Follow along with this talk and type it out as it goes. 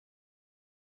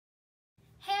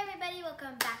everybody,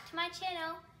 welcome back to my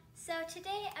channel. So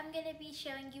today I'm going to be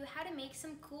showing you how to make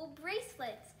some cool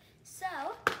bracelets. So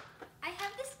I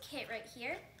have this kit right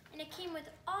here and it came with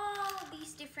all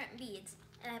these different beads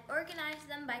and I've organized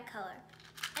them by color.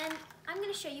 And I'm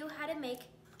going to show you how to make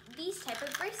these type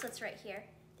of bracelets right here.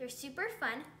 They're super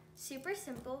fun, super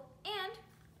simple, and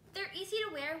they're easy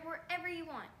to wear wherever you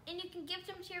want. And you can give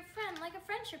them to your friend like a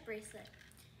friendship bracelet.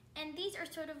 And these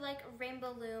are sort of like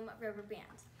rainbow loom rubber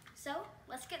bands. So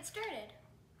let's get started.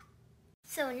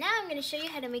 So now I'm going to show you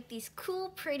how to make these cool,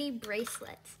 pretty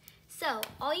bracelets. So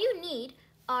all you need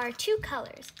are two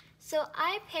colors. So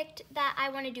I picked that I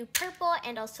want to do purple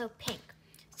and also pink.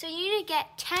 So you need to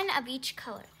get 10 of each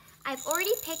color. I've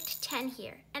already picked 10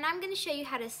 here, and I'm going to show you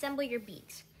how to assemble your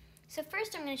beads. So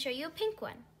first I'm going to show you a pink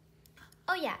one.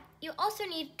 Oh yeah, you also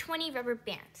need 20 rubber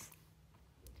bands.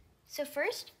 So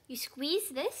first, you squeeze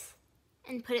this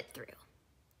and put it through,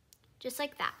 just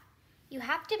like that. You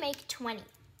have to make 20.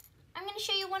 I'm going to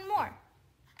show you one more.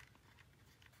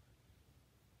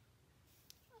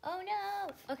 Oh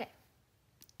no, okay.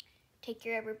 Take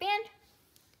your rubber band,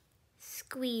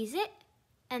 squeeze it,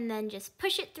 and then just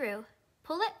push it through.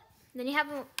 Pull it, then you have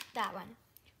that one.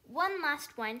 One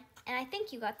last one, and I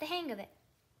think you got the hang of it.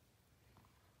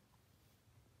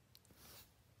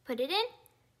 Put it in,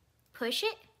 push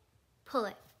it, pull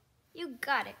it. You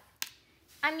got it.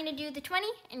 I'm gonna do the 20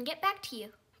 and get back to you.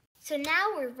 So now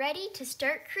we're ready to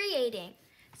start creating.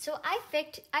 So I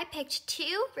picked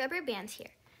 2 rubber bands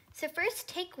here. So first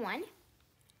take one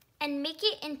and make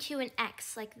it into an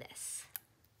X like this,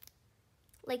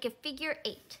 like a figure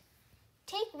 8.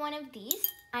 Take one of these.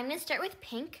 I'm gonna start with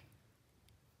pink.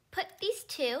 Put these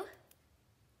 2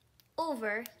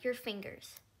 over your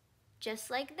fingers,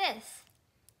 just like this.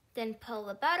 Then pull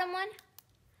the bottom one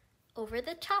over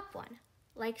the top one,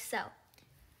 like so.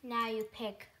 Now you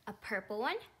pick a purple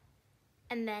one,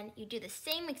 and then you do the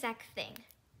same exact thing.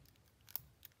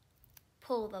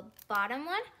 Pull the bottom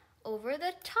one over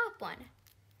the top one.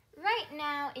 Right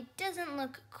now, it doesn't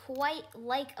look quite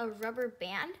like a rubber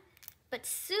band, but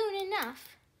soon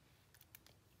enough,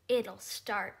 it'll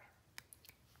start.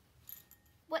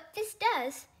 What this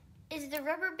does is the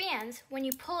rubber bands, when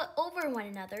you pull it over one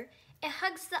another, it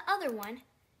hugs the other one,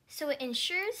 so it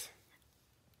ensures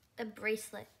a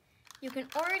bracelet. You can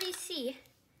already see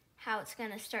how it's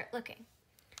gonna start looking.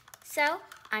 So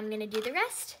I'm gonna do the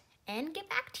rest and get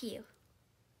back to you.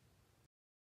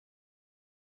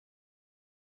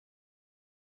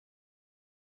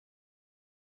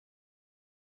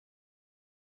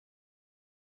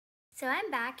 So I'm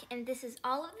back, and this is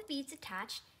all of the beads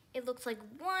attached. It looks like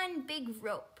one big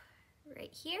rope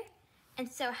right here. And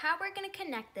so how we're gonna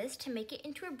connect this to make it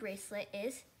into a bracelet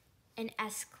is an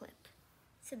S-clip.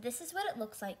 So this is what it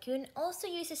looks like. You can also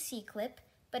use a C-clip,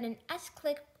 but an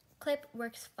S-clip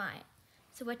works fine.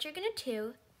 So what you're gonna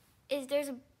do is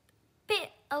there's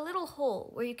a little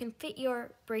hole where you can fit your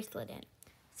bracelet in.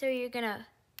 So you're gonna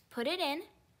put it in,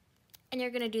 and you're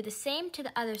gonna do the same to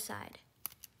the other side.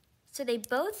 So they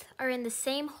both are in the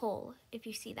same hole, if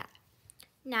you see that.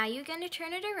 Now you're gonna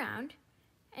turn it around,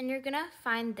 and you're gonna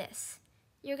find this.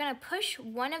 You're gonna push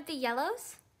one of the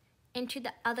yellows into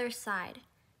the other side,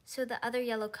 so the other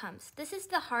yellow comes. This is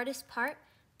the hardest part,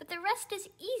 but the rest is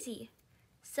easy.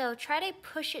 So try to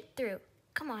push it through.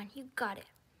 Come on, you got it.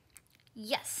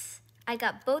 Yes, I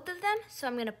got both of them, so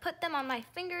I'm gonna put them on my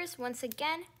fingers once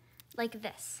again, like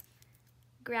this.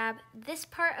 Grab this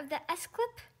part of the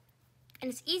S-clip,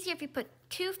 and it's easier if you put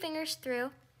 2 fingers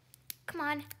through. Come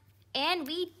on, and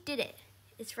we did it.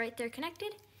 It's right there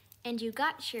connected, and you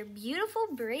got your beautiful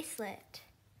bracelet.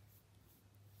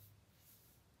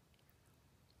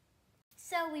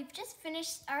 So we've just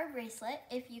finished our bracelet.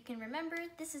 If you can remember,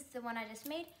 this is the one I just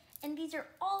made, and these are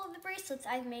all of the bracelets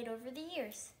I've made over the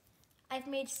years. I've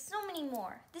made so many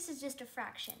more. This is just a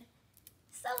fraction.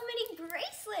 So many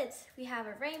bracelets. We have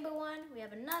a rainbow one, we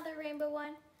have another rainbow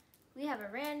one, we have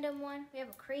a random one, we have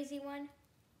a crazy one,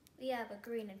 we have a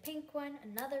green and pink one,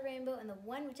 another rainbow, and the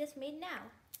one we just made now.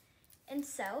 And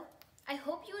so, I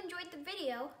hope you enjoyed the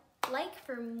video. Like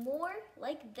for more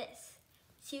like this.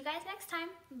 See you guys next time.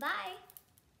 Bye.